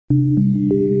Hello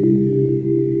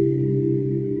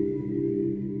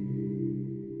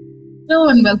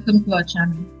and welcome to our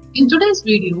channel. In today's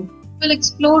video, we'll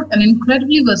explore an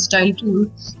incredibly versatile tool,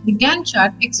 the Gantt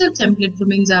chart Excel template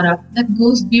from Zara that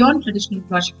goes beyond traditional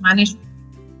project management.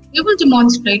 We will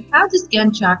demonstrate how this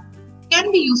Gantt chart can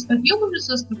be used by human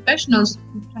resource professionals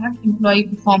to track employee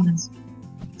performance.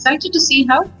 Excited to see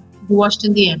how? Watch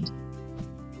till the end.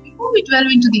 Before we delve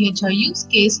into the HR use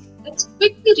case, let's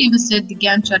quickly revisit the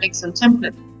Gantt chart Excel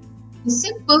template. The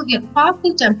simple yet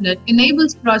powerful template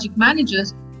enables project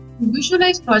managers to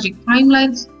visualize project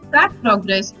timelines, track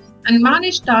progress, and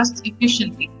manage tasks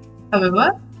efficiently.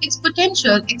 However, its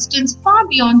potential extends far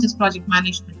beyond just project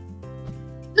management.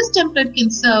 This template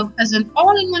can serve as an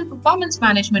all-in-one performance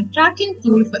management tracking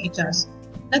tool for HRs.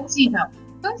 Let's see how.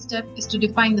 First step is to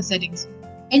define the settings.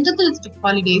 Enter the list of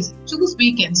holidays, choose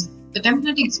weekends. The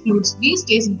template excludes these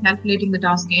days in calculating the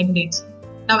task end dates.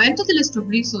 Now enter the list of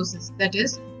resources, that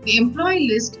is, the employee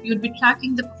list you'll be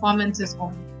tracking the performances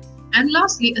on. And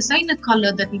lastly, assign a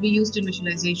color that will be used in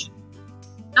visualization.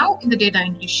 Now in the data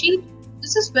entry sheet,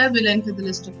 this is where we'll enter the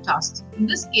list of tasks. In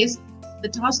this case, the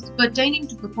tasks pertaining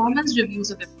to performance reviews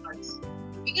of employees.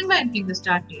 Begin by entering the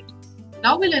start date.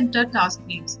 Now we'll enter task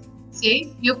names.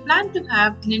 Say you plan to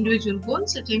have an individual goal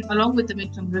setting along with a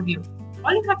midterm review.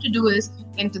 All you have to do is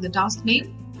enter the task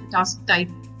name, the task type.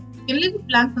 You can leave it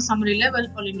blank for summary level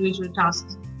or individual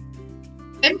tasks.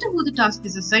 Enter who the task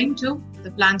is assigned to,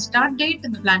 the planned start date,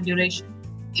 and the planned duration.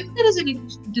 If there is any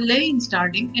delay in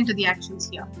starting, enter the actuals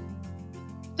here.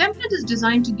 The template is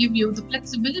designed to give you the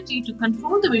flexibility to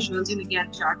control the visuals in the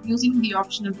Gantt chart using the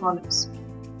optional columns.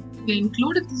 You can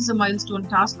include if this is a milestone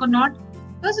task or not,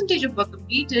 percentage of work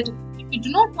completed. If you do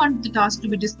not want the task to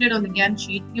be displayed on the Gantt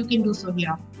sheet, you can do so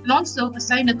here. And also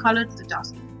assign a color to the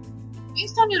task.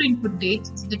 Based on your input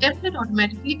dates, the template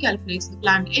automatically calculates the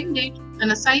planned end date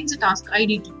and assigns a task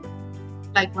ID to it.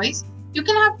 Likewise, you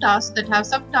can have tasks that have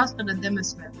subtasks under them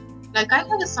as well. Like I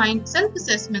have assigned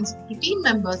self-assessments to team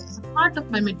members as a part of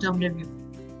my midterm review.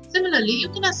 Similarly, you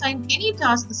can assign any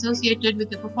task associated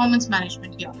with your performance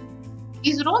management here.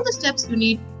 These are all the steps you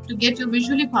need to get your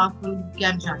visually powerful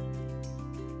Gantt chart.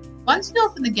 Once you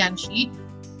open the Gantt sheet,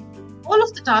 all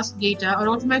of the task data are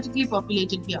automatically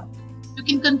populated here. You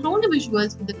can control the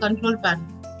visuals with the control panel.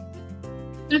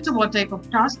 Filter what type of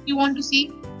task you want to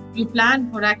see. You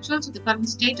plan for actuals with the current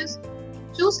status.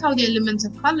 Choose how the elements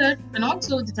are colored and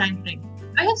also the time frame.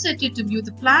 I have set it to view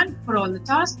the plan for all the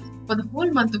tasks for the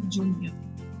whole month of June here.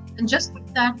 And just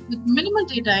like that, with minimal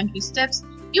data entry steps,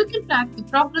 you can track the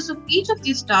progress of each of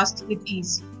these tasks with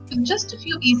ease. With just a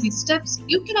few easy steps,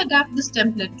 you can adapt this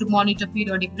template to monitor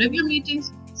periodic review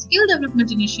meetings, skill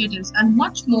development initiatives, and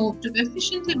much more to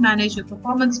efficiently manage your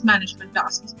performance management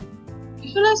tasks.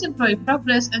 Visualize employee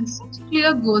progress and set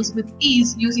clear goals with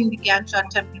ease using the Gantt chart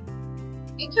template.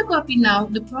 Get your copy now.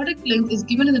 The product link is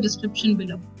given in the description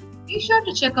below. Be sure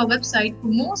to check our website for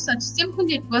more such simple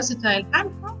yet versatile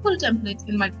and powerful templates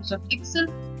in Microsoft Excel,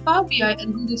 Power BI,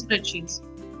 and Google Spreadsheets.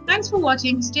 Thanks for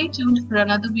watching. Stay tuned for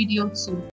another video soon.